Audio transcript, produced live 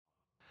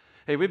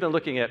Hey, we've been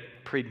looking at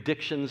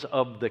predictions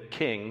of the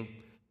king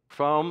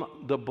from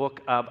the book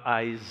of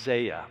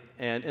Isaiah.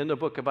 And in the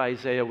book of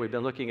Isaiah, we've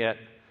been looking at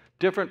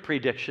different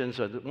predictions.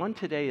 One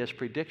today is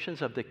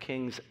predictions of the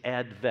king's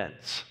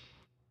advents.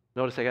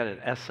 Notice I got an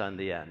S on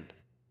the end.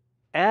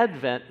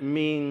 Advent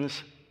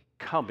means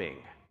coming.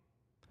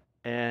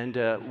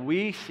 And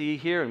we see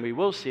here, and we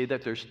will see,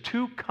 that there's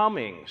two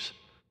comings.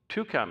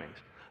 Two comings.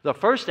 The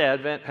first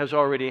advent has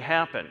already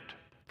happened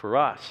for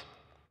us.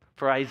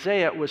 For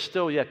Isaiah, it was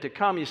still yet to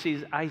come. You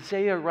see,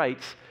 Isaiah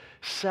writes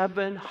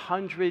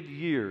 700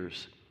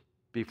 years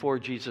before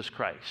Jesus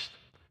Christ.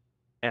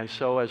 And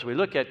so as we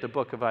look at the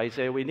book of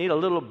Isaiah, we need a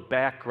little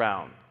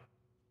background.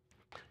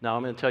 Now,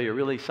 I'm going to tell you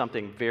really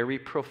something very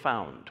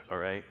profound, all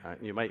right?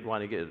 You might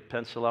want to get a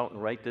pencil out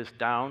and write this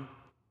down.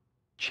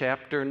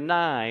 Chapter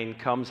 9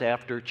 comes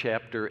after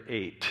chapter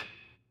 8.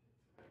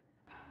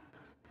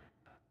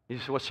 You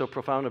say, what's so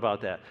profound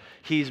about that?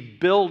 He's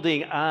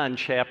building on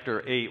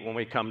chapter 8 when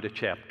we come to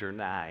chapter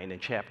 9. In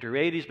chapter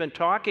 8, he's been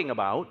talking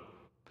about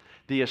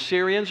the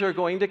Assyrians are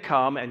going to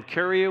come and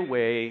carry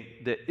away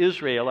the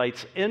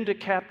Israelites into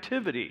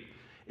captivity.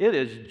 It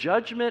is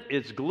judgment,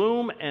 it's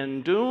gloom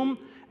and doom,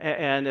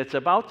 and it's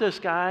about this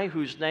guy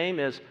whose name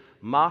is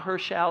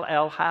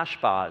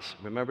Maher-shalal-Hash-Baz.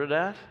 Remember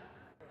that?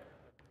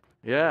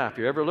 Yeah, if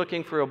you're ever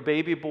looking for a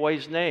baby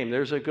boy's name,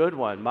 there's a good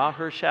one,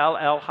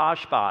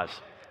 Maher-shalal-Hash-Baz.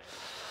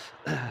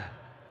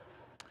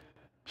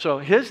 So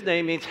his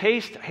name means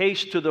haste,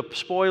 haste to the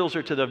spoils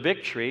or to the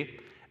victory.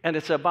 And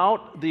it's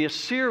about the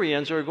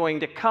Assyrians are going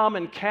to come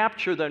and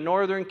capture the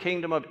northern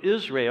kingdom of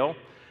Israel.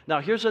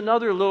 Now here's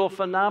another little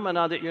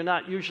phenomenon that you're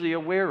not usually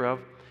aware of.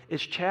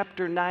 It's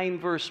chapter 9,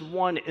 verse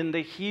 1 in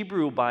the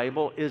Hebrew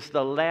Bible is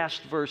the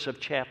last verse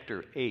of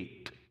chapter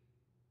 8.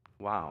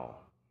 Wow.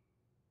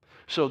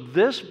 So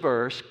this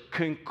verse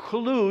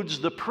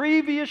concludes the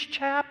previous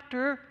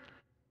chapter,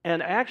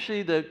 and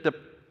actually the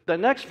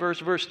next verse,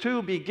 verse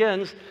 2,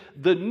 begins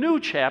the new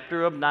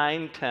chapter of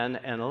 9, 10,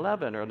 and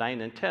 11, or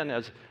 9 and 10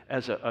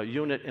 as a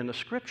unit in the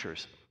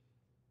Scriptures.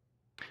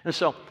 And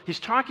so he's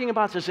talking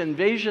about this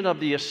invasion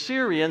of the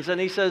Assyrians, and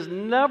he says,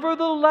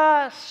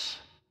 nevertheless,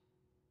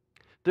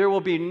 there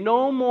will be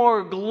no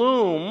more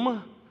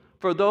gloom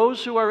for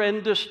those who are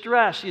in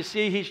distress. You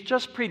see, he's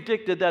just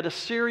predicted that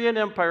Assyrian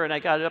Empire, and I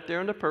got it up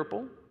there in the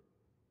purple,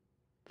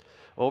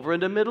 over in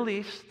the Middle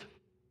East.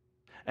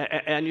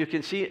 And you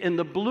can see in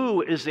the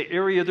blue is the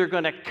area they're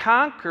going to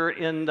conquer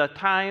in the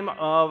time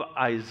of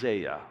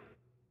Isaiah.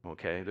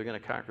 Okay, they're going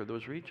to conquer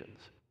those regions.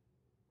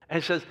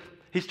 And he says,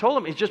 he's told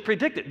them, he's just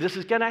predicted, this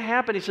is going to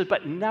happen. He says,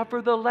 but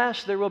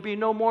nevertheless, there will be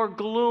no more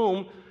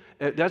gloom.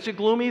 That's a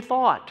gloomy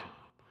thought,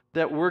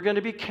 that we're going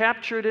to be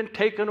captured and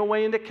taken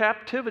away into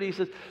captivity. He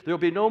says, there will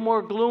be no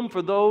more gloom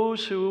for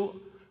those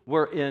who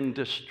were in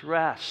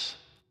distress.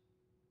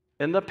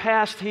 In the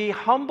past, he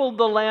humbled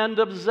the land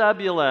of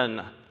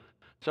Zebulun.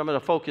 So I'm going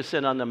to focus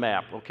in on the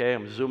map, okay?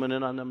 I'm zooming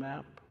in on the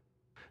map.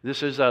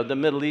 This is the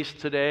Middle East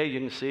today. You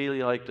can see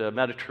like the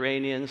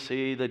Mediterranean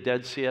Sea, the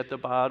Dead Sea at the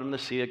bottom, the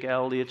Sea of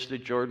Galilee. It's the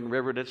Jordan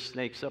River that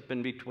snakes up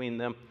in between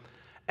them.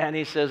 And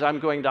he says, I'm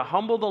going to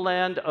humble the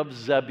land of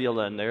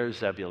Zebulun. There's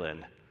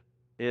Zebulun.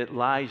 It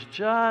lies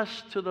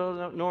just to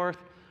the north,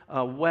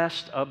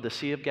 west of the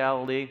Sea of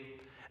Galilee.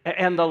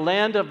 And the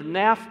land of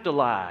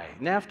Naphtali.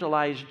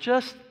 Naphtali is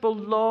just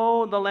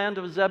below the land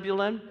of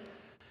Zebulun.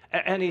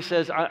 And he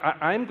says,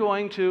 I'm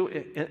going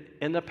to,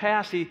 in the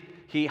past,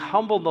 he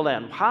humbled the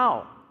land.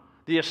 How?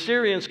 The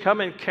Assyrians come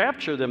and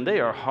capture them. They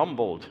are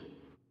humbled.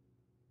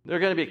 They're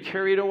going to be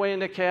carried away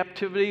into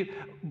captivity.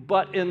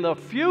 But in the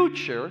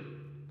future,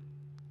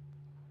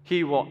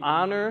 he will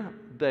honor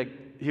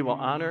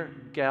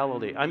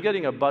Galilee. I'm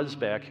getting a buzz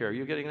back here. Are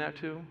you getting that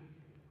too?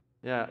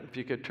 Yeah, if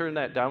you could turn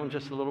that down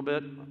just a little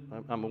bit.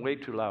 I'm way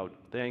too loud.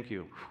 Thank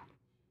you.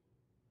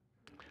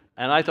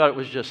 And I thought it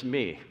was just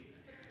me.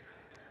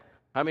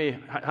 How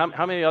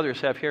many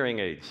others have hearing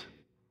aids?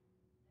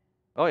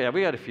 Oh, yeah,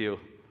 we got a few.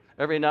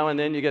 Every now and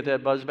then you get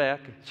that buzz back.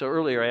 So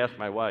earlier I asked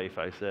my wife,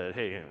 I said,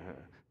 hey,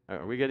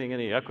 are we getting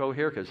any echo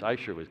here? Because I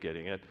sure was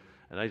getting it.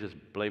 And I just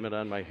blame it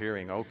on my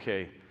hearing.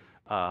 Okay.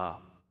 But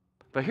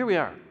here we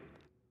are.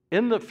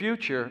 In the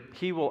future,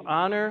 he will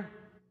honor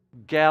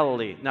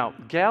Galilee. Now,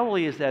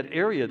 Galilee is that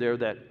area there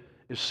that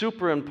is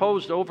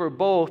superimposed over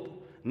both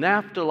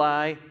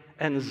Naphtali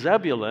and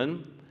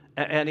Zebulun.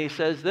 And he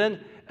says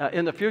then,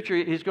 in the future,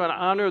 he's going to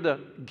honor the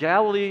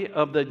Galilee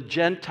of the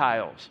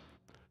Gentiles.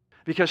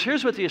 Because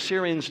here's what the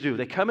Assyrians do.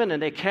 They come in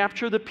and they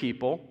capture the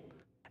people,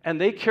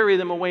 and they carry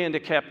them away into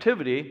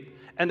captivity,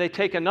 and they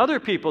take another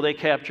people they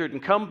captured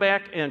and come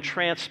back and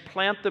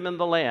transplant them in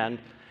the land.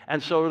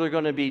 And so they're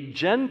going to be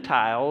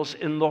Gentiles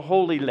in the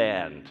Holy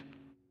Land.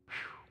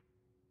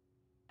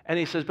 And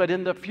he says, but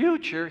in the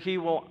future, he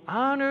will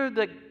honor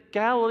the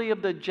Galilee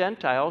of the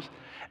Gentiles,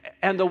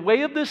 and the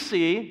way of the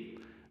sea,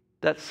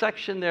 that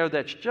section there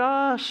that's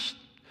just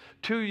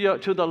to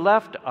the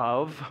left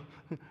of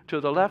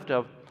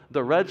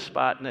the red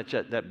spot, and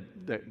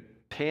that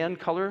tan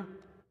color,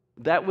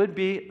 that would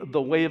be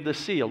the way of the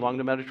sea along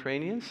the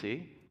Mediterranean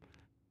Sea.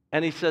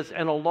 And he says,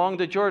 and along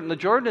the Jordan. The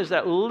Jordan is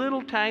that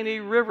little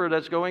tiny river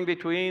that's going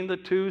between the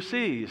two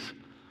seas.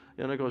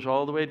 And it goes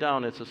all the way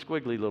down. It's a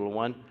squiggly little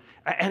one.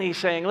 And he's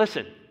saying,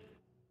 listen,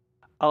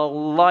 a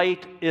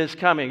light is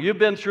coming. You've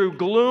been through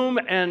gloom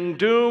and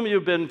doom.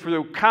 You've been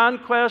through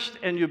conquest,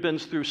 and you've been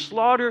through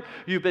slaughter.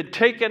 You've been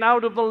taken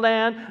out of the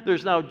land.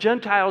 There's now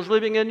Gentiles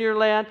living in your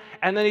land.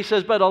 And then he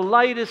says, but a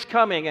light is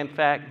coming. In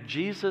fact,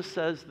 Jesus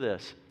says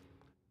this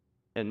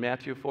in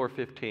Matthew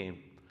 4:15.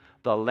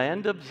 The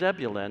land of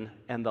Zebulun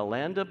and the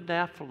land of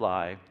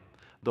Naphtali,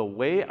 the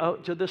way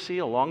out to the sea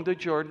along the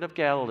Jordan of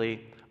Galilee,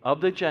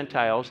 of the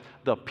Gentiles,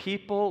 the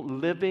people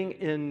living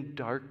in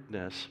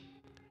darkness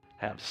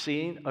have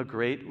seen a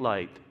great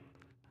light.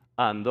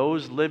 On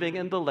those living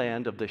in the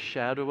land of the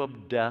shadow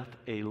of death,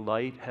 a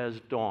light has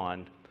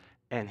dawned.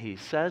 And he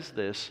says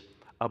this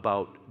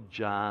about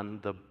John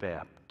the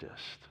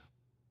Baptist.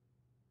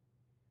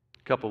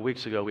 A couple of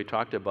weeks ago, we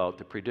talked about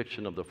the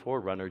prediction of the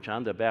forerunner.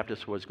 John the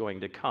Baptist was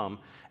going to come,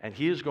 and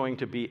he is going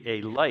to be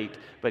a light,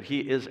 but he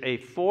is a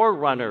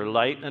forerunner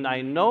light, and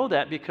I know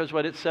that because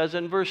what it says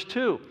in verse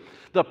 2.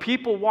 The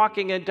people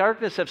walking in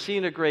darkness have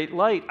seen a great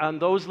light. On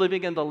those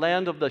living in the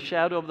land of the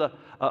shadow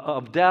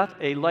of death,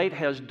 a light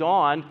has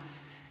dawned.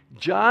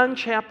 John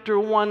chapter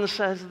 1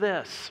 says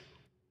this.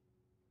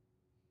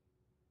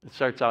 It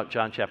starts out,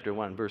 John chapter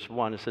 1, verse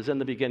 1. It says, in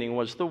the beginning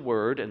was the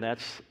Word, and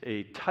that's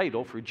a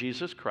title for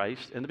Jesus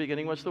Christ. In the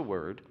beginning was the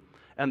Word,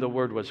 and the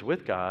Word was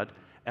with God,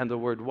 and the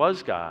Word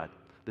was God.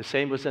 The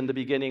same was in the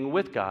beginning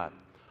with God.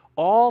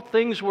 All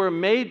things were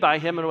made by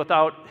him, and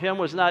without him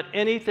was not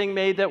anything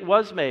made that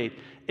was made.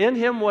 In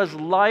him was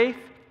life,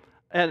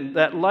 and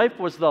that life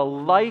was the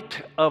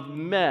light of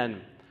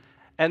men.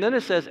 And then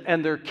it says,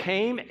 and there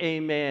came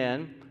a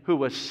man who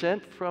was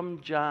sent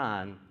from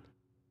God.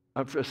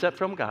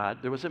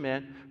 There was a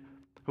man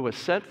who was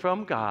sent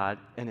from God,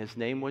 and his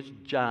name was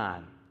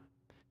John.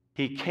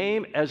 He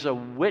came as a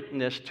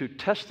witness to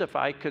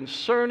testify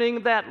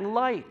concerning that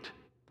light,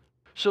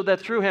 so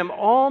that through him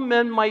all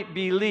men might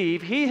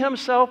believe. He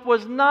himself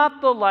was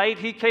not the light.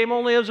 He came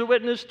only as a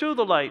witness to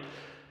the light.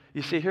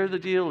 You see, here the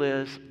deal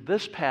is,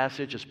 this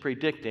passage is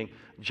predicting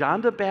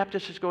John the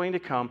Baptist is going to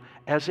come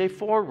as a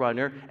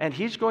forerunner, and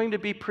he's going to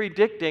be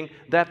predicting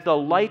that the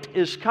light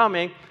is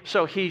coming.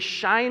 So he's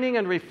shining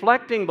and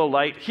reflecting the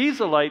light. He's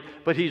the light,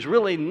 but he's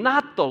really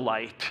not the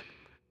light.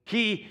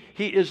 He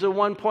is the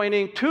one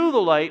pointing to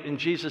the light, and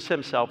Jesus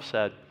himself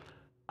said,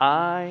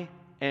 I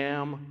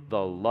am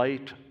the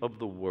light of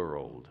the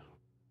world.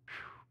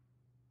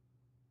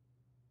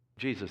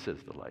 Jesus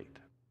is the light.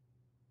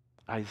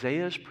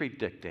 Isaiah is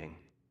predicting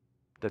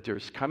that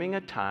there's coming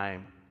a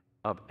time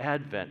of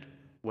Advent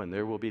when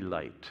there will be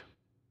light.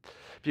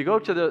 If you go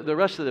to the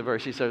rest of the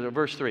verse, he says,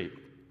 verse 3,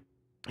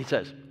 he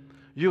says,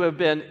 you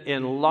have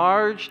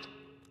enlarged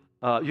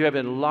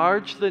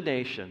the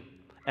nation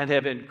and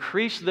have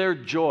increased their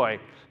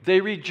joy.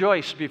 They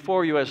rejoice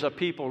before you as a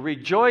people.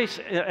 Rejoice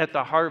at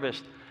the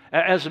harvest.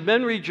 As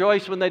men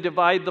rejoice when they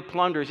divide the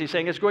plunders. He's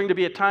saying it's going to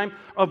be a time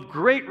of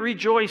great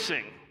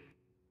rejoicing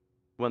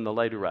when the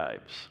light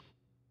arrives.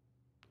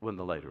 When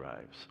the light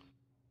arrives.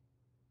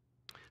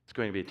 It's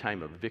going to be a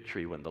time of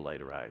victory when the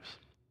light arrives.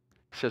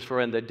 It says,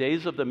 for in the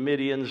days of the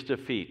Midian's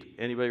defeat,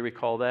 anybody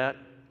recall that?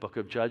 Book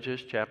of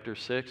Judges, chapter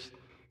 6,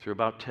 through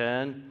about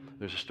 10.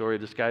 There's a story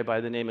of this guy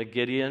by the name of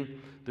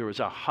Gideon. There was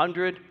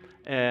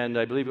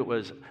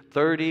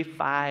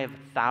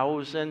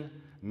 35,000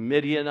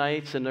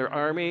 Midianites in their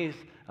armies.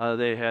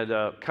 They had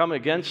come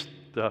against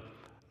the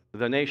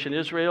nation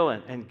Israel,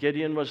 and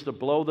Gideon was to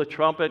blow the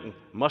trumpet and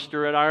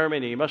muster an army,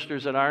 and he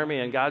musters an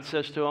army, and God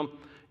says to him,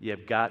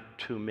 you've got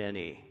too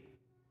many.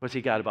 What's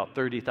he got, about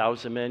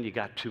 30,000 men? You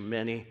got too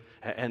many.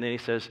 And then he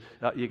says,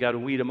 you got to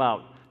weed them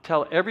out.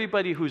 Tell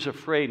everybody who's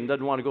afraid and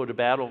doesn't want to go to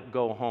battle,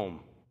 go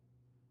home.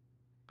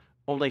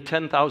 Only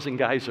 10,000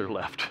 guys are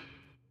left.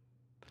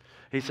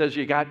 He says,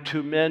 you got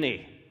too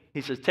many.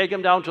 He says, take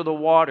them down to the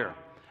water.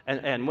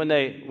 And when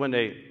they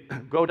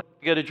go down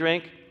to get a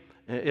drink,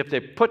 if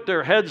they put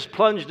their heads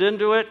plunged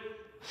into it,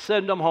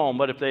 send them home.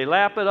 But if they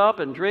lap it up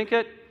and drink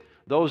it,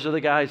 those are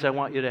the guys I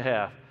want you to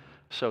have.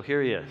 So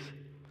here he is.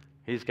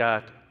 He's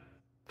got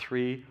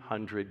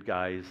 300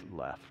 guys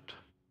left.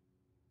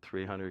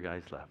 300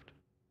 guys left.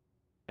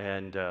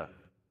 And now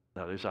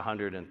there's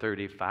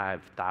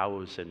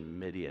 135,000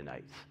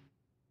 Midianites.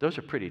 Those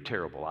are pretty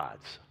terrible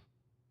odds.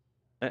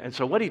 And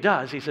so what he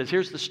does, he says,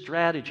 here's the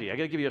strategy. I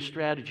got to give you a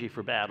strategy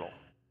for battle.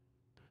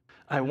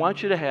 I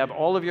want you to have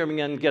all of your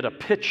men get a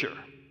pitcher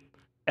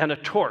and a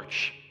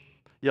torch.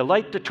 You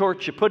light the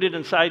torch, you put it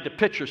inside the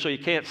pitcher so you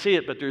can't see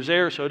it, but there's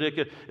air so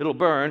it'll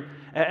burn.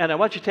 And I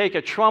want you to take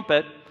a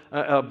trumpet,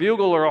 a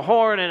bugle or a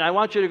horn, and I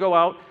want you to go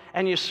out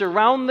and you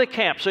surround the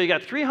camp. So you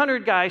got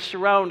 300 guys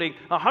surrounding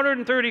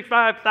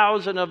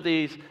 135,000 of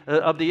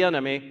the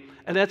enemy,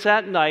 and that's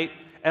at night.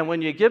 And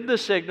when you give the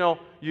signal,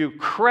 you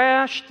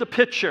crash the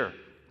pitcher,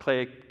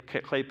 clay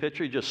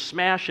pitcher, you just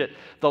smash it.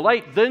 The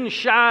light then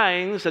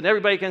shines, and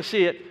everybody can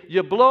see it.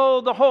 You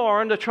blow the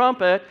horn, the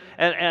trumpet,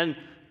 and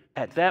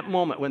at that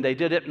moment when they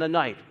did it in the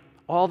night,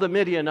 all the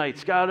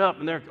Midianites got up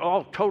and they're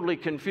all totally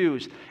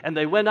confused. And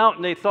they went out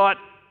and they thought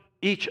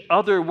each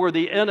other were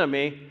the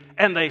enemy,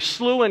 and they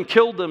slew and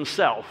killed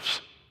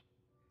themselves.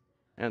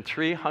 And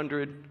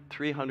 300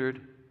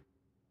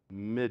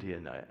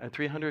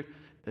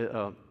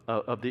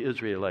 of the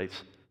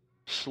Israelites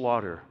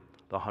slaughter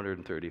the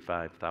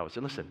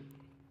 135,000. Listen,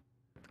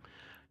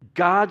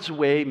 God's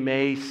way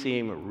may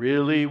seem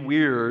really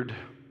weird.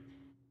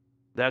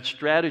 That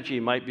strategy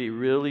might be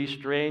really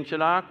strange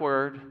and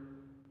awkward,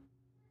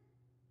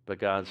 but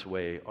God's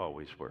way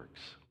always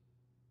works.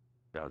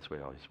 God's way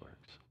always works.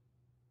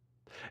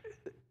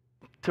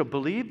 To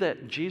believe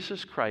that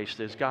Jesus Christ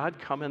is God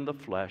come in the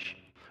flesh,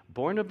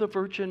 born of the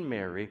Virgin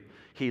Mary,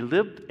 he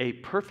lived a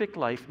perfect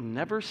life,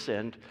 never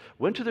sinned,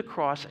 went to the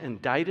cross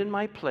and died in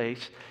my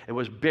place, and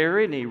was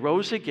buried, and he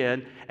rose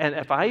again. And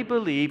if I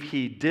believe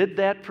he did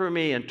that for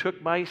me and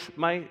took my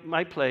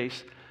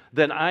place,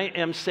 then I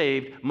am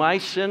saved. My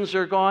sins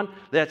are gone.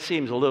 That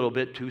seems a little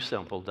bit too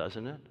simple,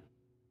 doesn't it?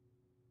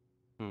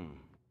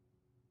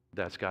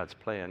 That's God's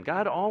plan.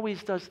 God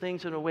always does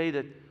things in a way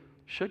that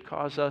should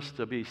cause us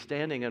to be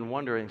standing and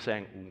wondering,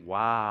 saying,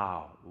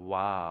 wow,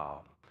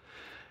 wow.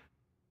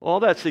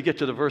 All that's to get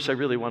to the verse I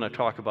really want to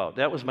talk about.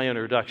 That was my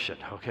introduction,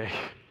 okay?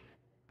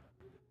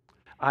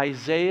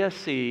 Isaiah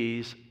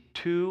sees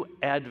two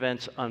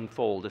advents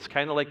unfold. It's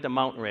kind of like the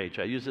mountain range.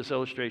 I used this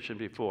illustration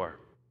before.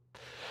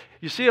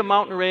 You see a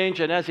mountain range,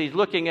 and as he's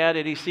looking at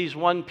it, he sees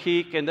one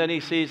peak, and then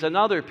he sees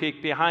another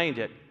peak behind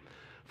it.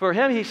 For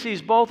him, he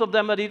sees both of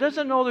them, but he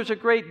doesn't know there's a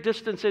great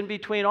distance in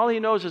between. All he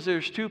knows is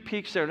there's two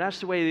peaks there, and that's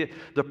the way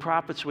the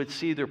prophets would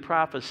see their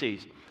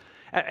prophecies.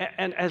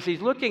 And as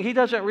he's looking, he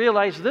doesn't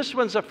realize this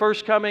one's the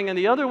first coming and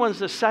the other one's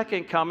the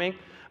second coming.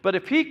 But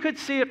if he could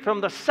see it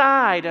from the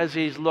side as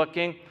he's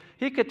looking,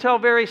 he could tell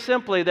very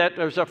simply that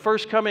there's a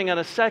first coming and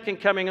a second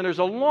coming, and there's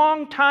a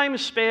long time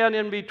span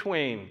in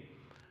between.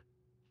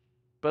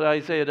 But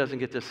Isaiah doesn't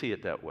get to see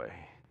it that way.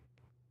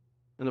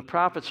 And the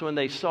prophets, when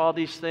they saw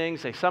these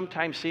things, they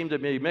sometimes seem to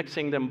be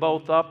mixing them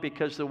both up,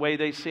 because the way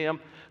they see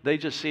them, they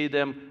just see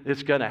them,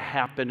 it's going to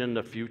happen in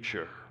the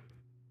future.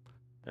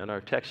 And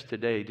our text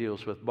today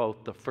deals with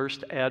both the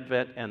first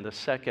advent and the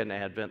second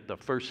advent, the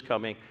first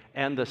coming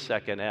and the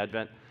second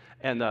advent.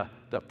 And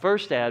the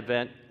first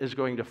advent is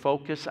going to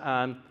focus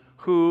on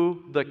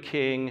who the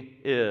king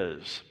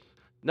is.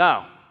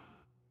 Now,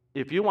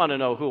 if you want to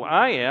know who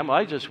I am,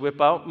 I just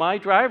whip out my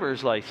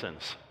driver's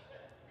license.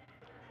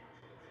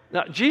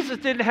 Now, Jesus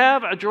didn't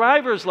have a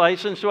driver's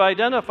license to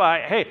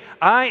identify, hey,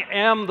 I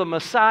am the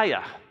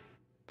Messiah.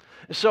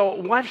 So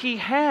what he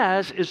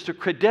has is the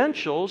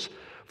credentials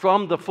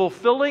from the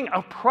fulfilling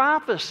of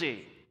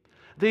prophecy.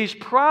 These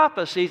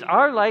prophecies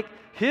are like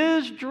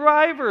his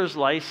driver's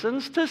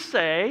license to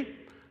say,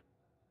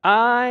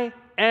 I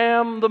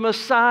am the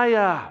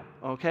Messiah.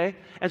 Okay?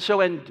 And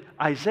so in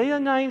Isaiah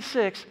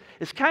 9:6,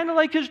 it's kind of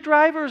like his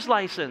driver's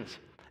license.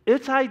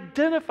 It's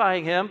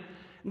identifying him.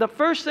 The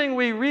first thing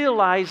we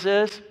realize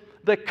is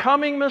the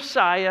coming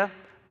Messiah,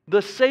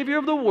 the Savior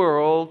of the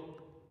world,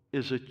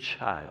 is a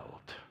child.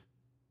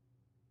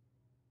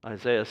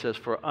 Isaiah says,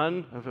 for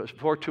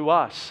to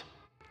us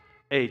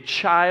a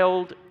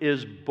child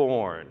is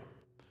born.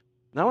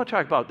 Now I want to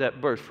talk about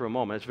that birth for a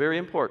moment. It's very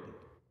important.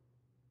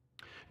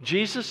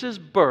 Jesus'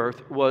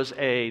 birth was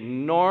a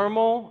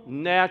normal,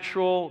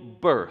 natural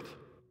birth.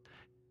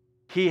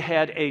 He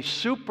had a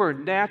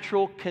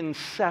supernatural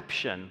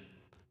conception,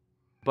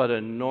 but a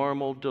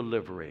normal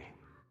delivery.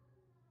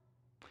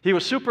 He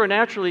was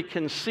supernaturally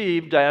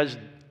conceived as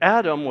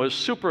Adam was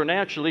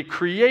supernaturally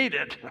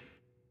created.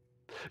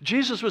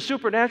 Jesus was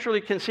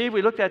supernaturally conceived.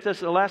 We looked at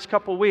this in the last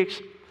couple of weeks,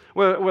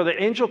 where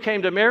the angel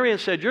came to Mary and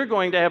said, you're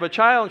going to have a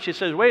child. And she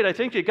says, wait, I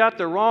think you got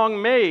the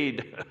wrong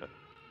maid.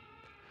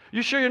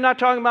 You sure you're not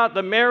talking about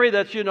the Mary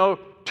that's,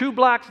 2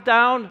 blocks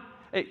down?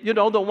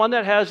 The one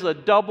that has the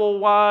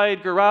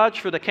double-wide garage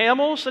for the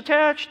camels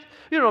attached?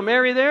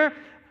 Mary there?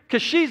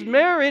 Because she's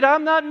married,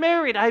 I'm not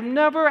married. I've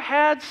never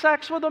had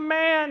sex with a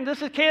man.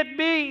 This can't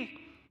be.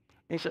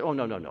 And he said, oh,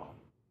 no.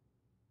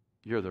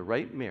 You're the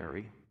right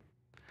Mary,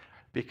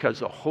 because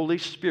the Holy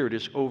Spirit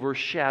is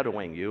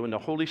overshadowing you, and the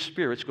Holy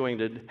Spirit's going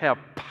to have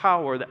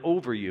power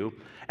over you,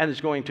 and is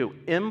going to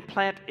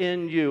implant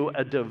in you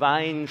a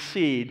divine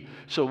seed.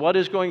 So what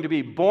is going to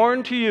be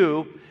born to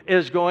you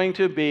is going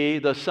to be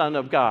the Son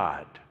of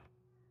God.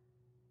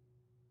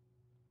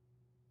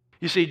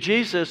 You see,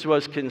 Jesus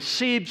was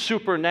conceived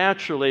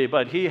supernaturally,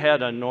 but he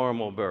had a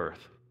normal birth.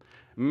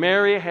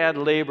 Mary had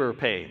labor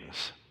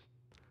pains.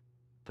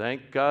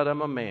 Thank God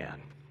I'm a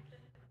man.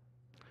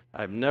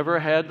 I've never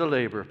had the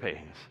labor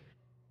pains.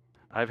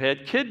 I've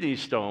had kidney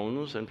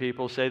stones, and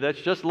people say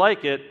that's just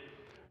like it,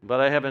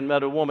 but I haven't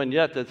met a woman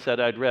yet that said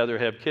I'd rather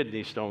have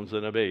kidney stones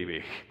than a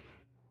baby.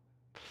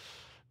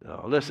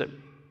 No,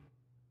 listen,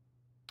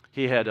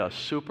 he had a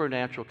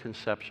supernatural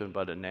conception,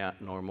 but a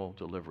normal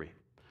delivery.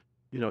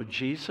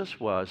 Jesus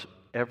was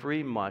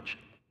every much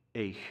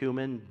a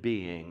human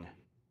being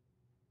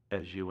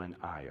as you and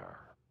I are.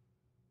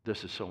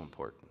 This is so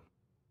important.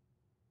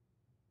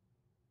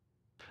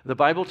 The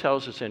Bible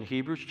tells us in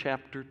Hebrews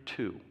chapter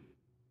 2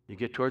 You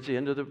get towards the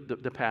end of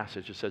the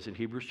passage, it says in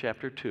Hebrews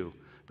chapter 2,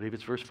 I believe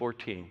it's verse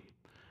 14,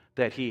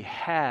 that he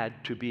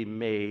had to be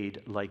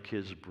made like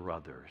his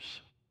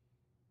brothers.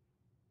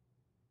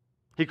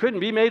 He couldn't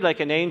be made like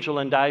an angel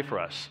and die for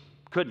us.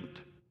 Couldn't.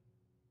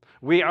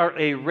 We are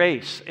a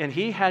race, and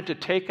he had to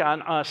take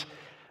on us,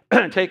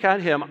 take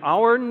on him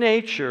our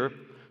nature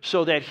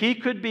so that he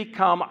could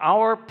become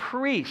our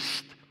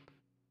priest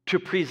to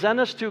present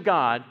us to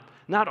God.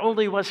 Not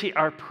only was he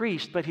our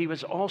priest, but he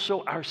was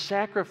also our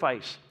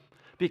sacrifice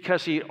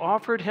because he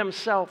offered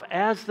himself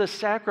as the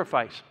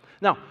sacrifice.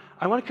 Now,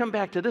 I want to come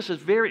back to this.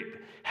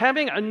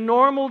 Having a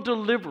normal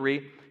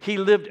delivery, he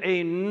lived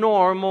a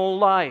normal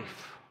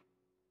life.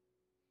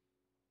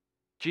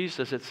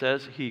 Jesus, it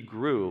says, he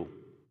grew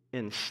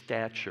in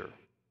stature.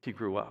 He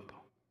grew up.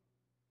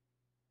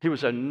 He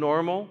was a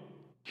normal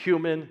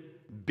human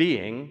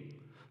being.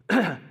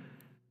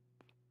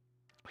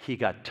 He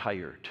got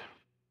tired.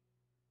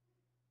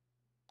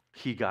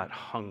 He got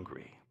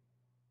hungry.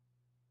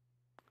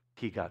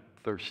 He got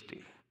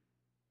thirsty.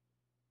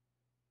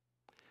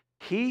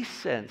 He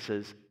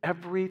senses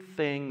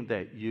everything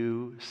that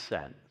you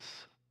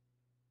sense.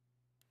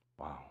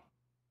 Wow.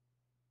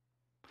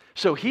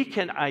 So he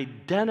can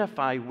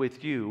identify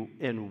with you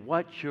in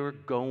what you're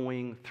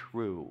going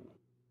through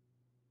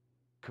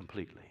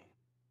completely.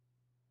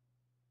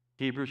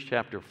 Hebrews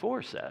chapter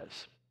 4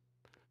 says,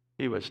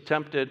 he was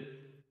tempted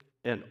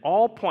in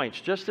all points,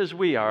 just as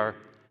we are,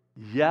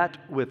 yet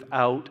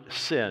without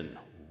sin.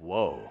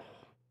 Whoa.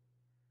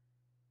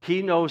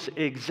 He knows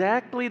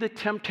exactly the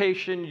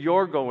temptation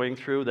you're going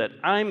through, that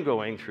I'm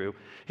going through.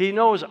 He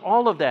knows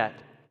all of that.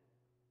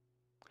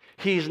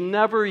 He's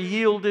never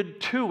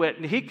yielded to it,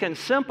 and he can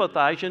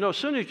sympathize. You know, as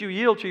soon as you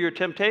yield to your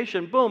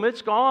temptation, boom,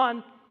 it's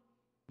gone.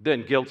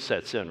 Then guilt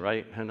sets in,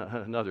 right?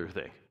 Another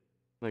thing.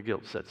 The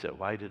guilt sets in.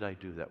 Why did I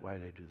do that? Why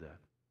did I do that?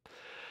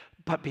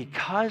 But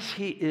because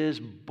he is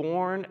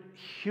born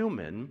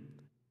human,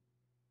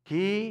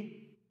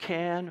 he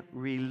can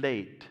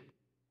relate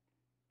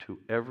to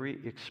every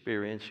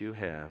experience you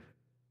have,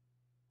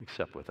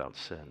 except without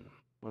sin.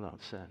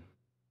 Without sin.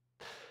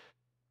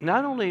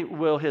 Not only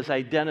will his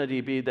identity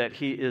be that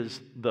he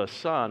is the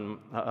son,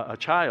 a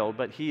child,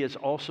 but he is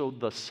also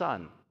the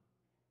son.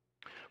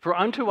 For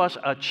unto us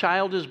a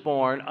child is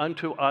born,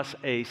 unto us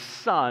a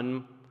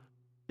son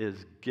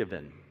is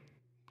given.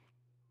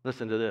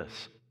 Listen to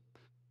this.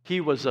 He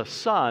was a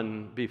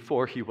son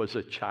before he was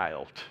a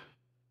child.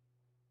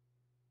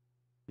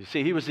 You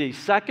see, he was the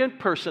second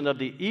person of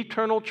the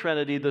eternal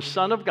Trinity, the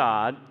Son of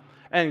God,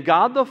 and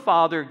God the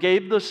Father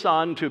gave the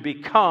Son to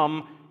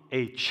become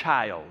a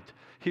child.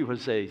 He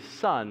was a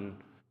son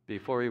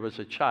before he was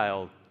a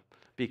child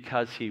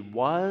because he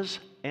was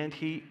and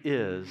he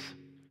is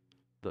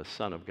the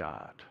Son of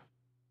God.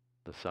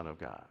 The Son of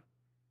God.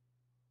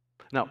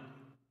 Now,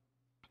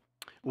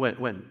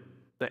 when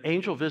the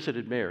angel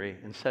visited Mary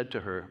and said to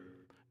her,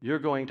 "You're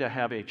going to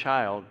have a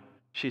child,"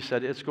 she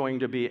said, "It's going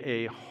to be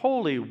a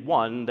Holy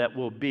One that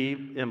will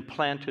be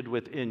implanted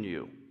within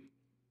you."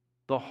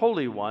 The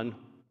Holy One.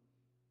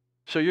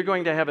 So you're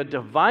going to have a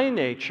divine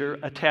nature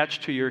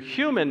attached to your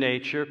human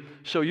nature.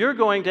 So you're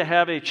going to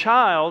have a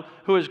child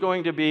who is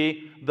going to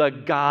be the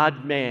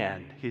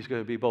God-man. He's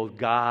going to be both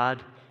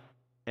God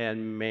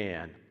and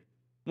man.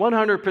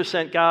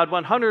 100% God,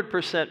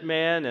 100%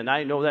 man, and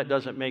I know that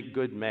doesn't make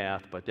good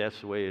math, but that's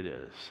the way it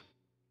is.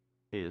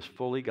 He is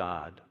fully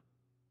God.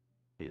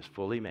 He is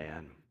fully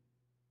man.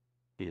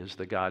 He is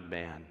the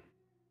God-man.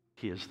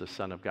 He is the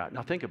Son of God.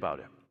 Now think about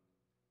it.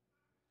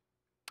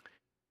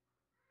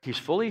 He's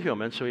fully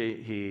human, so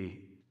he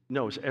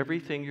knows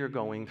everything you're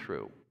going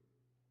through.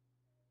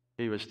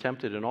 He was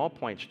tempted in all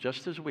points,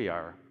 just as we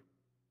are,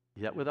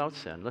 yet without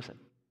sin. Listen,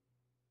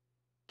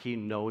 he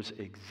knows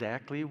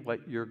exactly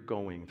what you're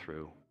going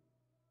through.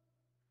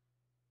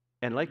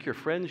 And like your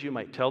friends, you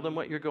might tell them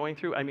what you're going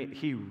through. I mean,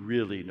 he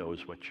really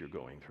knows what you're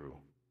going through.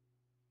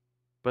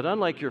 But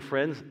unlike your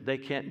friends, they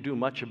can't do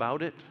much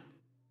about it.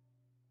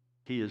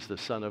 He is the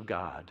Son of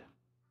God.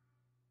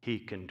 He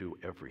can do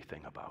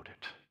everything about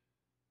it.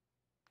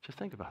 Just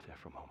think about that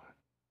for a moment.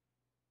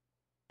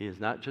 He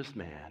is not just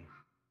man.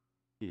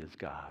 He is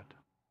God.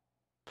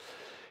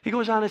 He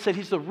goes on and said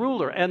he's the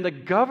ruler, and the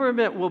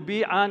government will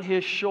be on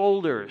his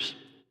shoulders.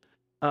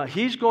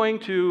 He's going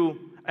to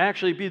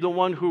actually be the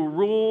one who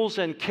rules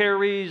and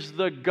carries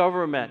the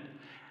government.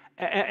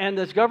 And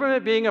this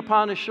government being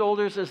upon his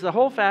shoulders is the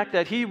whole fact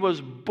that he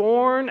was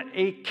born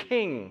a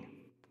king.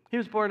 He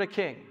was born a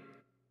king.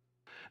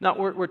 Now,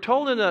 we're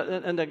told in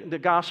the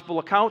gospel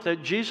account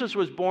that Jesus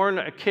was born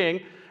a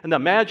king, and the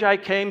Magi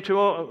came to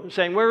him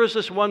saying, "Where is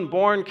this one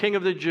born king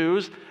of the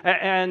Jews?"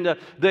 And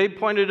they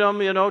pointed him,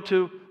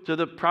 to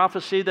the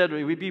prophecy that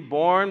he would be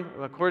born,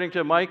 according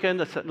to Micah, in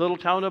the little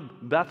town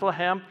of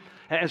Bethlehem.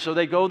 And so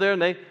they go there,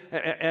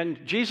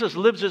 and Jesus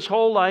lives his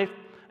whole life,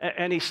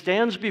 and he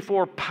stands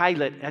before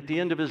Pilate at the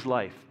end of his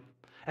life.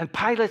 And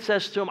Pilate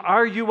says to him,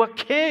 "Are you a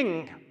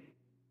king?"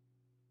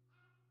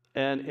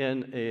 And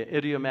in an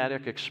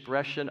idiomatic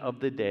expression of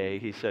the day,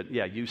 he said,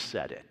 "Yeah, you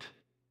said it.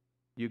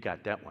 You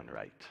got that one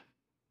right.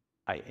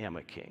 I am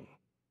a king."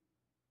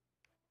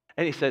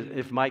 And he said,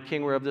 if my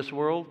king were of this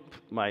world,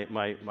 my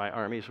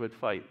armies would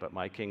fight, but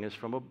my kingdom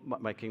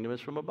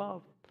is from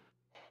above.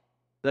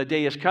 The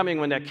day is coming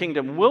when that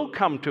kingdom will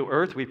come to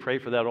earth. We pray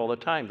for that all the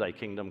time. Thy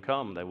kingdom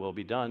come, thy will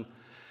be done.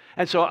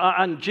 And so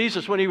on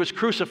Jesus, when he was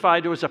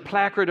crucified, there was a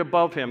placard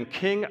above him,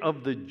 King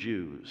of the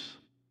Jews.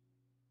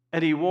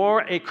 And he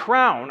wore a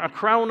crown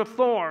of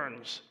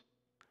thorns.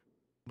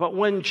 But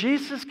when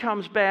Jesus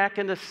comes back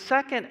in the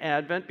second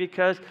advent,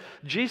 because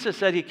Jesus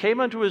said he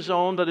came unto his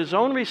own, but his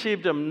own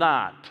received him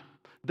not.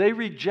 They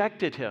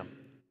rejected him.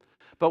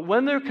 But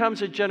when there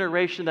comes a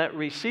generation that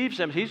receives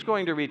him, he's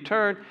going to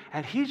return,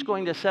 and he's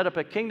going to set up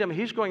a kingdom.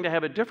 He's going to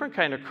have a different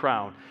kind of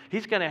crown.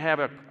 He's going to have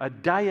a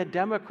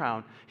diadem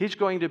crown. He's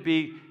going to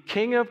be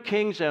King of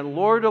kings and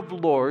Lord of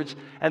lords.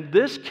 And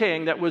this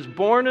king that was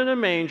born in a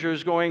manger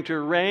is going to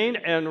reign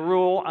and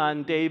rule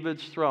on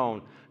David's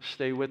throne.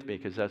 Stay with me,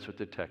 because that's what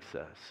the text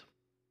says.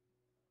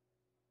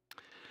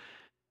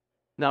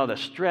 Now,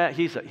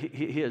 his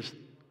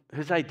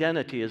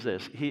identity is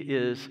this. He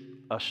is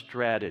a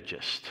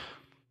strategist.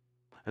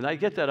 And I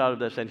get that out of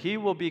this. And he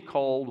will be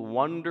called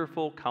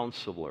Wonderful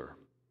Counselor.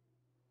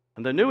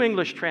 In the New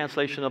English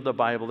translation of the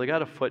Bible, they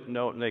got a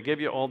footnote, and they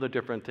give you all the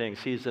different things.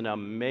 He's an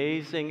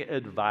amazing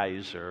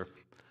advisor.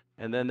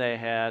 And then they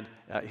had,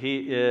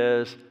 he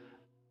is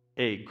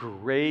a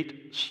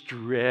great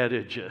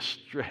strategist.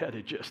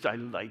 I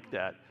like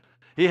that.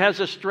 He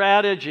has a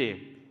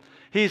strategy.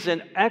 He's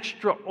an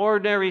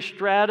extraordinary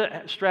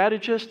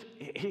strategist.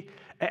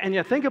 And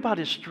you think about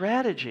his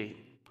strategy,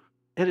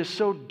 it is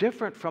so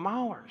different from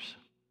ours.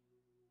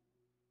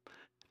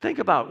 Think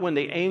about when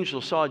the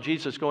angels saw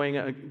Jesus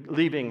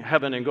leaving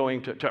heaven and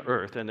going to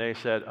earth, and they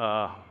said,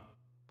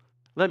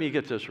 let me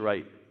get this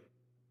right.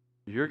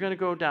 You're going to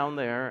go down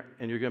there,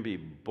 and you're going to be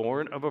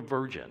born of a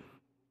virgin.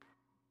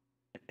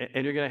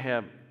 And you're going to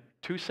have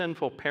two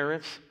sinful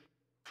parents,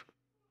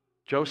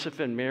 Joseph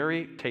and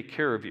Mary, take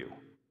care of you.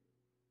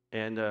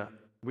 And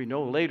we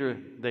know later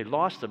they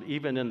lost him,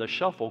 even in the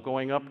shuffle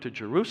going up to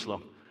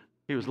Jerusalem.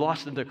 He was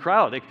lost in the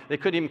crowd. They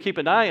couldn't even keep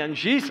an eye on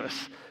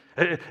Jesus.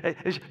 You're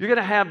going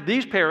to have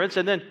these parents,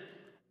 and then,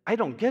 I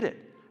don't get it.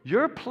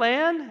 Your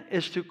plan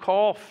is to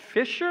call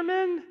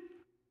fishermen,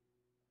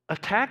 a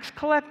tax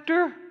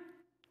collector,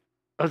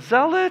 a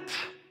zealot,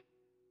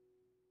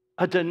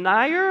 a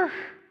denier,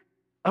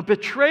 a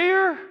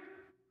betrayer,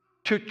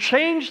 to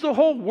change the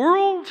whole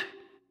world?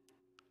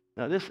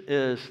 Now, this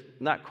is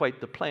not quite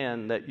the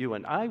plan that you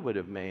and I would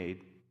have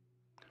made,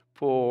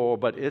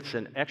 but it's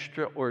an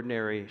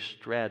extraordinary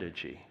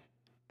strategy.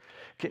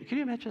 Can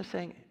you imagine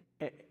saying,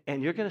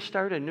 and you're going to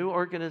start a new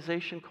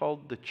organization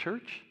called the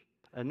church?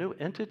 A new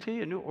entity,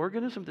 a new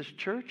organism, this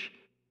church?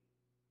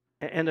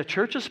 And the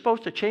church is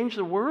supposed to change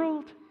the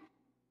world?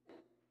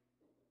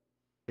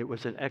 It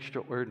was an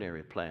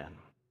extraordinary plan,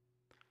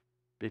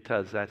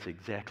 because that's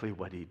exactly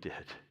what he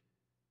did.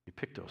 He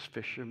picked those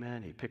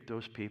fishermen, he picked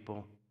those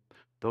people.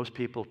 Those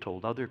people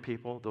told other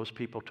people. Those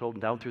people told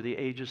them down through the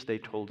ages. They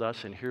told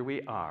us, and here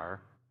we are.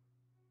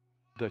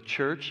 The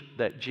church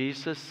that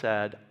Jesus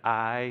said,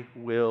 I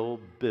will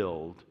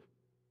build,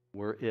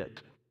 we're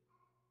it.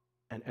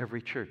 And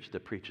every church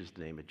that preaches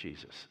the name of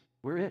Jesus,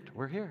 we're it.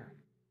 We're here.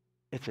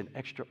 It's an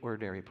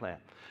extraordinary plan.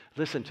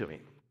 Listen to me.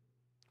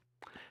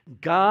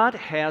 God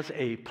has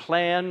a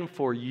plan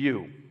for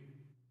you.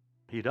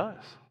 He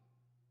does.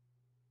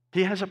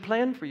 He has a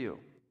plan for you.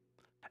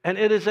 And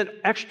it is an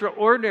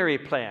extraordinary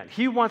plan.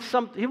 He wants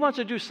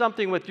to do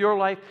something with your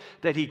life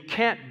that he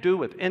can't do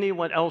with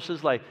anyone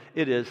else's life.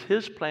 It is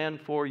his plan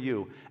for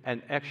you,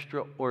 an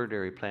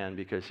extraordinary plan,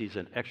 because he's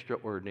an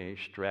extraordinary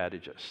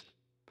strategist.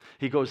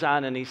 He goes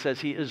on and he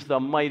says he is the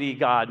mighty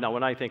God. Now,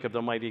 when I think of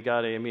the mighty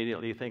God, I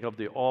immediately think of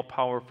the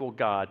all-powerful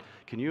God.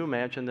 Can you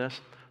imagine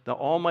this? The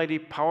almighty,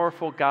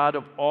 powerful God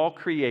of all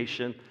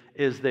creation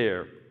is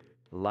there,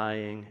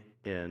 lying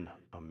in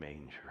a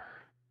manger.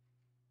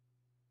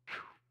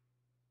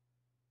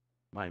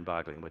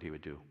 Mind-boggling what he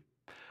would do.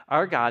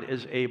 Our God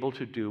is able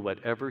to do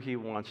whatever he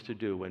wants to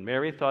do. When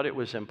Mary thought it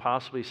was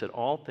impossible, he said,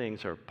 all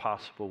things are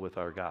possible with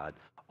our God.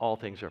 All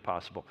things are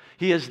possible.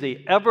 He is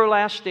the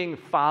everlasting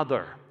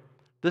Father.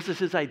 This is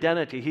his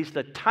identity. He's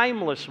the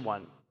timeless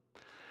one.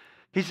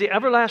 He's the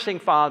everlasting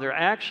Father.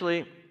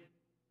 Actually,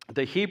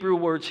 the Hebrew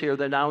words here,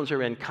 the nouns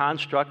are in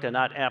construct and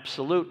not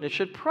absolute. And it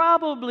should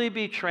probably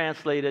be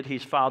translated,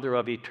 he's Father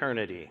of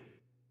eternity.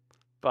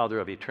 Father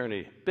of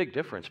eternity. Big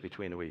difference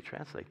between the way you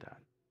translate that.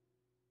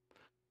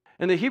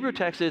 In the Hebrew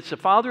text, it's the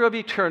Father of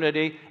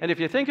eternity. And if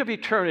you think of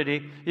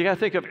eternity, you got to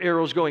think of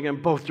arrows going in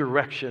both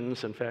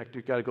directions. In fact,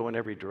 you've got to go in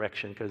every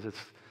direction, because it's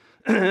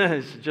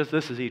just,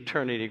 this is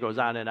eternity. It goes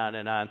on and on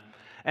and on.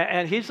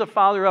 And he's the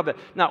Father of it.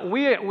 Now,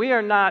 we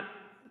are not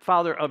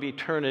Father of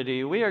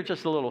eternity. We are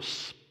just a little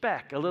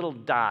speck, a little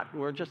dot.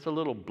 We're just a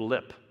little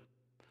blip.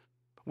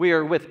 We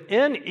are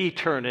within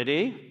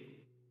eternity,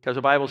 because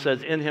the Bible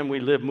says, in him we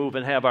live, move,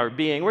 and have our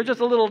being. We're just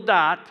a little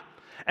dot.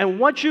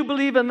 And once you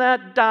believe in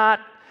that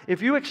dot,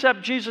 if you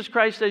accept Jesus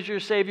Christ as your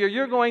Savior,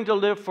 you're going to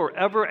live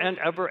forever and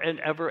ever and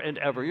ever and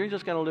ever. You're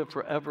just going to live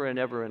forever and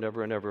ever and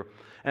ever and ever.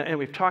 And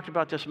we've talked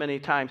about this many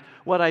times.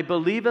 What I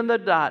believe in the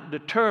dot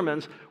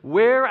determines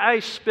where I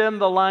spend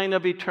the line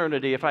of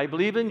eternity. If I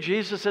believe in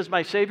Jesus as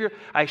my Savior,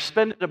 I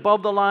spend it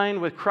above the line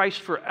with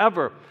Christ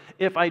forever.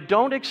 If I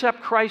don't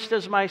accept Christ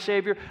as my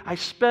Savior, I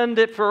spend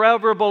it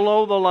forever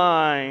below the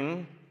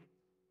line,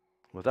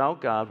 without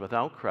God,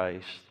 without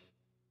Christ,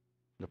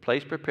 the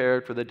place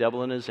prepared for the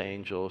devil and his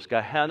angels,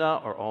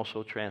 Gehenna, or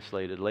also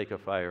translated lake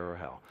of fire or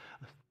hell.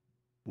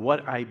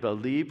 What I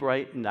believe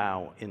right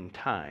now in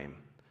time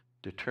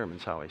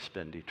determines how I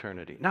spend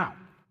eternity. Now,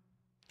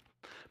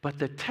 but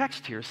the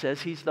text here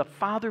says he's the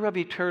Father of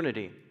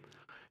eternity.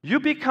 You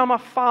become a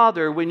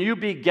father when you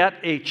beget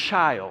a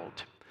child.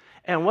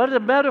 And what the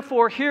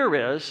metaphor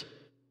here is,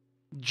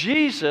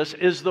 Jesus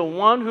is the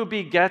one who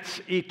begets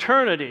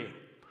eternity.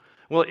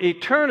 Well,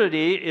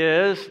 eternity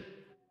is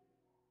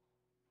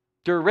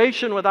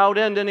duration without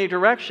end, any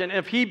direction.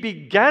 If he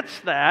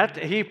begets that,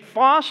 he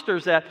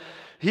fosters that,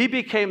 he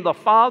became the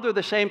Father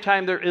the same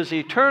time there is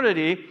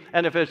eternity.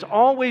 And if it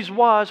always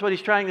was, what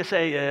he's trying to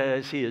say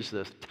is he is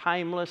this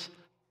timeless,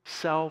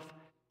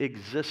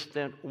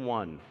 self-existent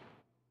one.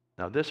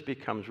 Now this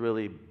becomes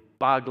really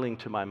boggling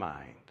to my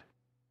mind.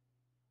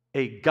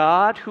 A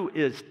God who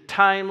is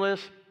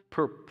timeless,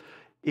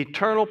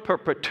 eternal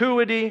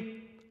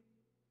perpetuity,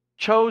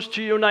 chose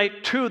to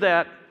unite to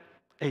that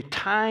a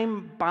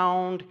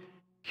time-bound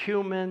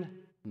human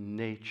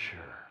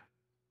nature.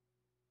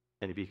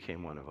 And he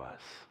became one of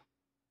us.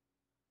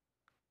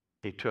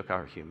 He took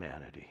our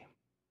humanity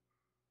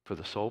for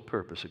the sole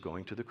purpose of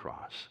going to the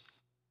cross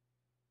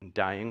and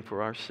dying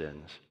for our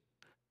sins,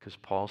 because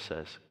Paul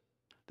says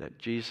that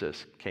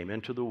Jesus came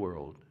into the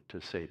world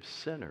to save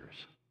sinners,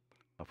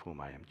 of whom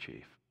I am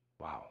chief.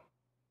 Wow.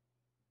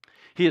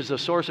 He is the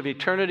source of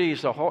eternity.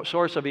 He's the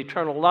source of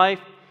eternal life.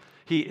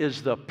 He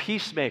is the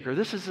peacemaker.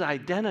 This is his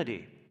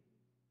identity.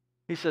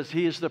 He says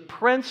he is the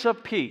Prince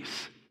of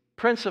Peace.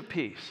 Prince of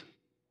Peace.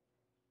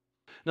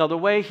 Now, the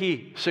way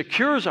he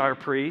secures our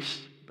peace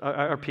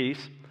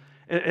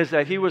is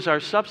that he was our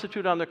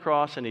substitute on the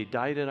cross and he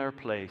died in our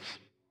place.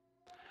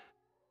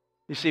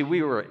 You see,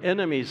 we were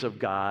enemies of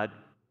God.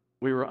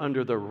 We were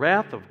under the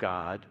wrath of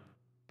God,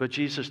 but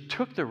Jesus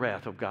took the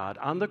wrath of God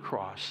on the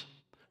cross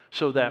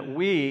so that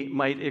we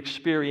might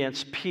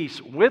experience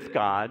peace with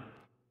God.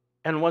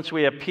 And once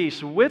we have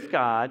peace with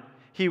God,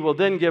 he will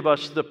then give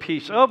us the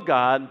peace of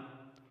God,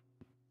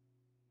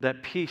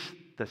 that peace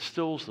that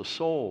stills the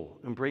soul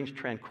and brings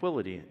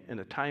tranquility in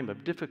a time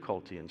of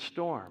difficulty and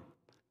storm.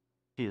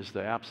 He is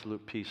the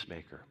absolute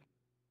peacemaker.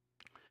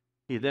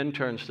 He then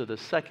turns to the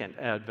second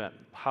advent,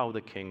 how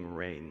the king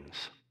reigns.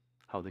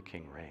 How the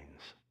king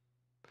reigns.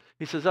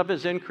 He says, of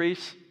his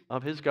increase,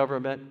 of his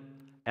government,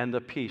 and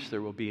the peace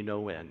there will be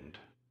no end.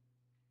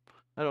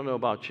 I don't know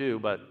about you,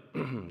 but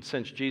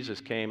since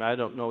Jesus came, I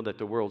don't know that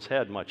the world's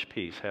had much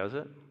peace, has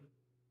it?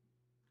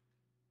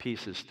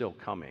 Peace is still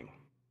coming.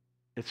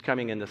 It's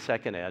coming in the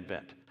second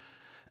advent.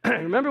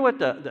 Remember what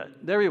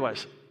there he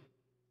was.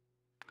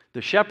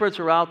 The shepherds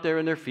were out there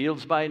in their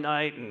fields by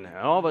night, and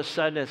all of a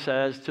sudden it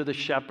says to the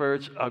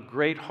shepherds, a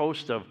great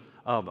host of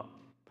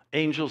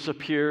angels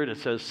appeared. It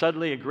says,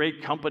 suddenly a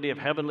great company of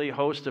heavenly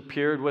hosts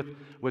appeared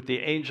with the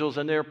angels,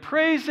 and they're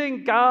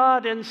praising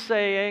God and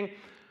saying,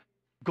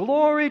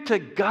 glory to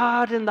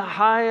God in the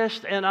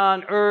highest, and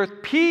on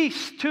earth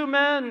peace to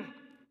men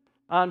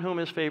on whom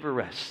his favor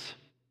rests.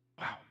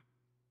 Wow.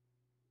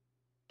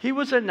 He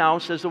was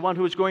announced as the one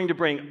who was going to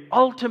bring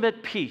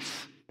ultimate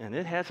peace. And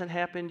it hasn't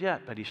happened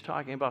yet, but he's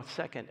talking about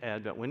second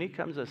advent. When he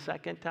comes a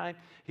second time,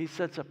 he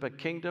sets up a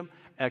kingdom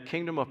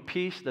of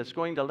peace that's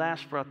going to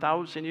last for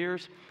 1,000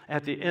 years,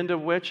 at the end of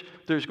which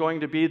there's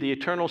going to be the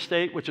eternal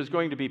state, which is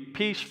going to be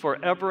peace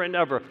forever and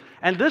ever.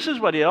 And this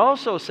is what he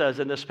also says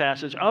in this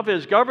passage of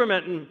his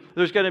government, and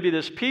there's going to be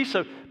this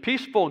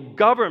peaceful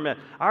government.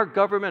 Our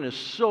government is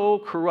so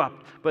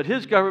corrupt, but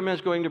his government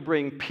is going to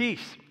bring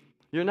peace.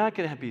 You're not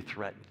going to be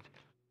threatened.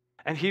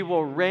 And he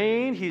will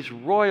reign, he's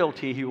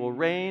royalty, he will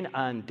reign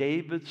on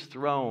David's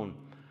throne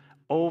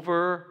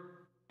over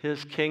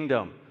his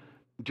kingdom.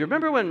 Do you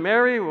remember when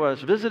Mary was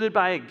visited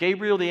by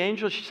Gabriel the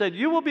angel? She said,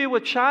 you will be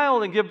with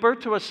child and give birth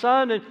to a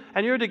son,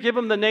 and you're to give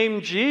him the name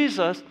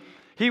Jesus.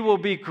 He will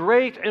be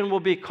great and will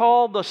be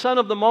called the Son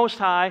of the Most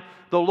High.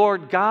 The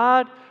Lord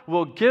God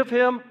will give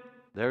him,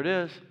 there it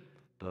is,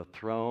 the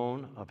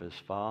throne of his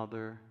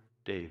father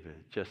David,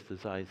 just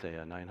as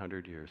Isaiah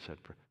 900 years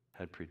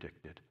had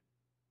predicted.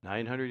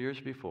 900 years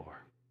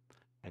before.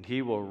 And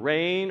he will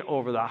reign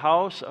over the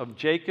house of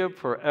Jacob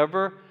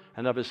forever,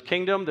 and of his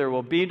kingdom there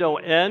will be no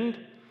end.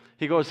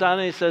 He goes on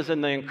and he says,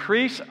 in the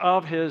increase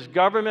of his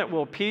government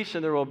will peace,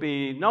 and there will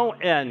be no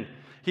end.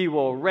 He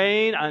will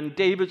reign on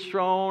David's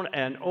throne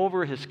and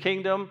over his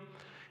kingdom,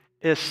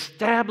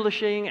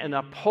 establishing and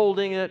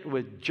upholding it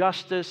with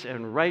justice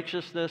and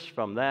righteousness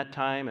from that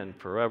time and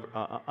forever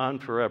on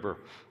forever.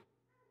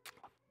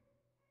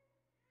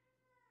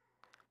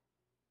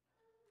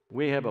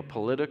 We have a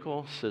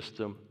political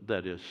system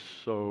that is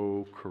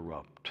so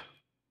corrupt.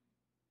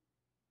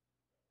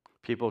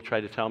 People try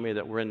to tell me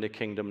that we're in the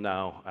kingdom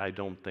now. I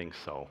don't think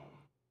so.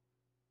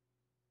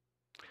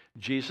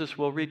 Jesus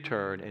will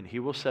return, and he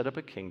will set up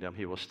a kingdom.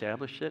 He will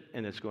establish it,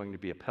 and it's going to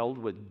be upheld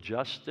with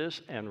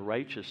justice and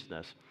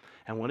righteousness.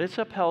 And when it's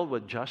upheld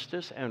with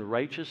justice and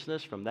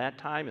righteousness from that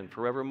time and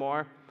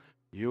forevermore,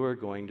 you are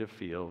going to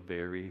feel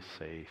very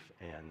safe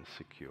and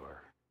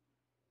secure.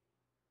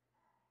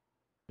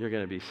 You're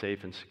going to be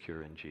safe and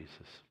secure in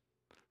Jesus.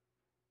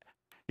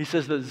 He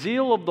says, the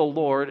zeal of the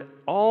Lord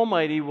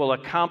Almighty will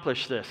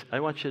accomplish this. I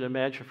want you to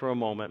imagine for a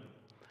moment.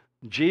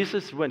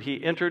 Jesus, when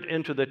he entered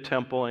into the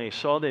temple and he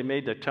saw they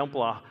made the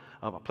temple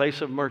a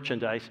place of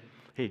merchandise,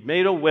 he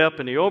made a whip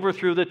and he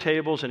overthrew the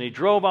tables and he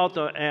drove out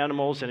the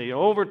animals and he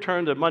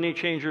overturned the money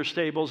changers'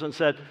 tables and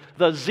said,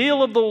 the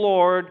zeal of the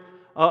Lord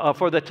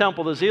for the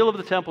temple, the zeal of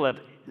the temple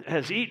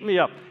has eaten me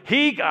up.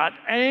 He got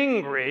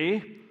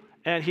angry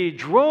and he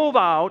drove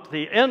out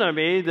the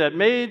enemy that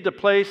made the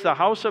place, the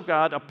house of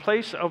God, a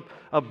place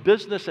of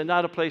business and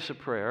not a place of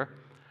prayer.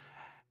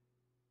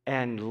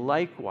 And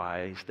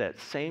likewise, that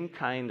same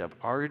kind of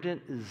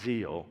ardent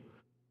zeal,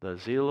 the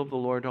zeal of the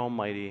Lord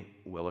Almighty,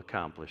 will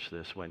accomplish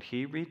this. When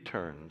he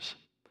returns,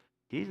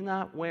 he's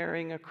not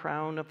wearing a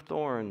crown of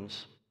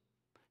thorns.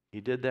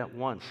 He did that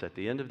once at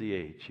the end of the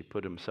age. He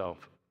had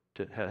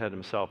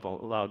himself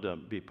allowed to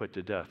be put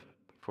to death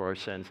for our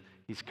sins.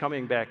 He's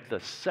coming back the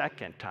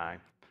second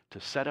time to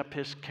set up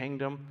his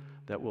kingdom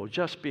that will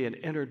just be an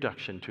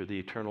introduction to the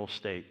eternal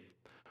state.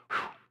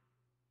 Whew.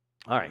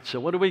 All right, so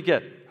what do we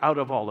get out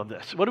of all of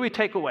this? What do we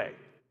take away?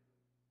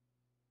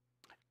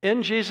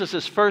 In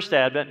Jesus' first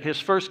advent, his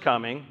first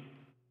coming,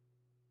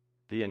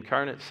 the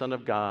incarnate Son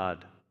of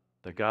God,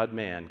 the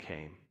God-man,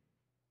 came.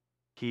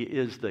 He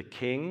is the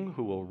king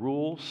who will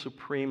rule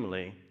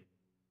supremely.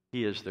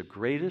 He is the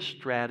greatest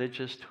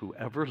strategist who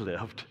ever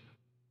lived.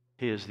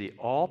 He is the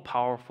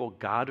all-powerful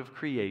God of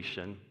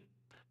creation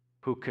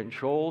who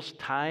controls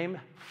time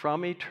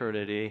from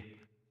eternity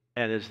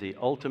and is the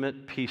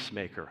ultimate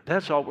peacemaker.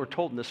 That's all we're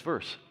told in this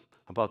verse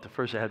about the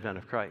first advent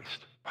of Christ.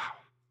 Wow.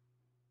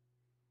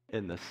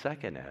 In the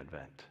second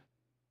advent,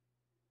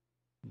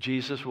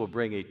 Jesus will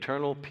bring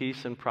eternal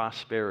peace and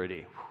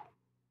prosperity.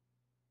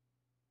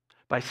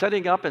 By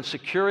setting up and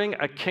securing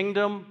a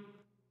kingdom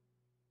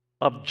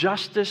of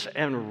justice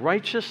and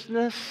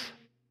righteousness,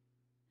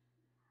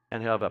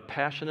 and have a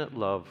passionate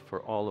love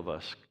for all of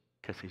us,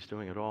 because he's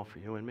doing it all for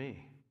you and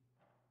me.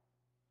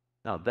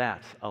 Now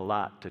that's a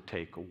lot to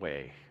take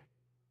away.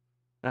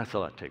 That's a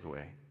lot to take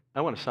away. I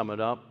want to sum it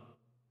up,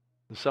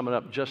 and sum it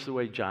up just the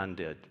way John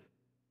did.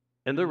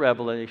 In the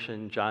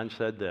Revelation, John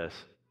said this,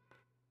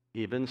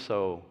 even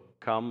so,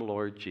 come,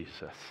 Lord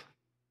Jesus.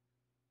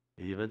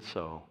 Even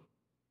so.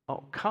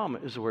 Oh, come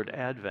is the word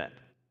Advent.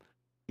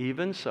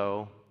 Even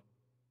so,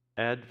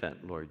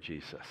 Advent, Lord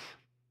Jesus.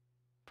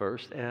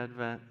 First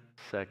Advent,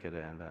 second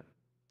Advent.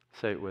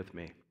 Say it with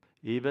me.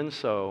 Even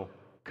so,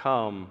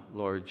 come,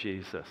 Lord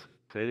Jesus.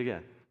 Say it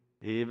again.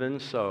 Even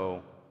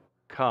so,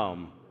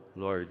 come,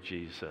 Lord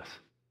Jesus.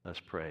 Let's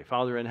pray.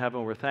 Father in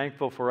heaven, we're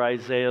thankful for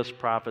Isaiah's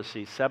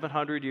prophecy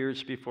 700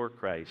 years before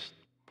Christ.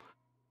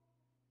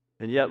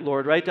 And yet,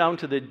 Lord, right down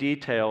to the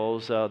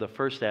details, the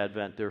first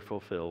advent, they're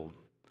fulfilled.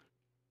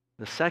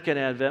 The second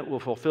advent will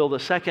fulfill the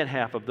second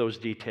half of those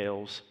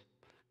details,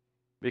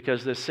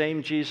 because the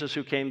same Jesus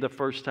who came the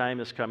first time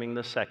is coming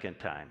the second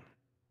time.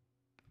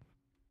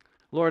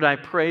 Lord, I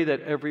pray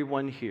that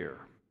everyone here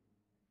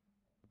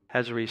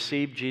has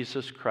received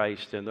Jesus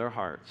Christ in their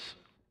hearts,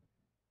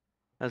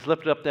 has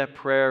lifted up that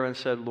prayer and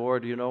said,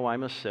 Lord, you know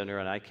I'm a sinner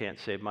and I can't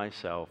save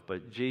myself,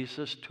 but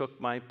Jesus took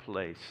my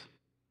place.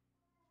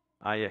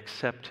 I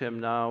accept him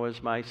now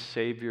as my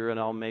Savior and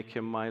I'll make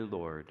him my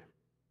Lord.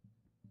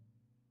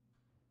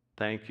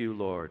 Thank you,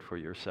 Lord, for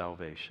your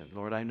salvation.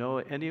 Lord, I know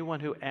anyone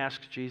who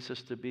asks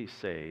Jesus to be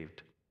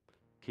saved,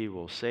 he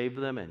will save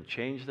them and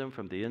change them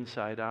from the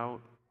inside out.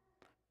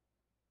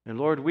 And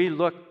Lord, we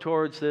look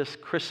towards this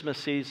Christmas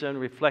season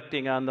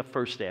reflecting on the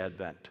first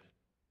advent.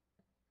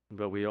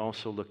 But we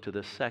also look to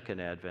the second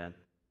advent.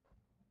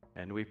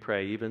 And we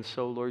pray, even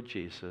so, Lord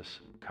Jesus,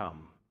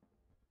 come.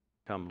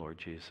 Come, Lord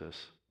Jesus.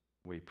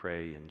 We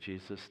pray in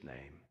Jesus'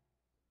 name.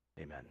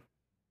 Amen.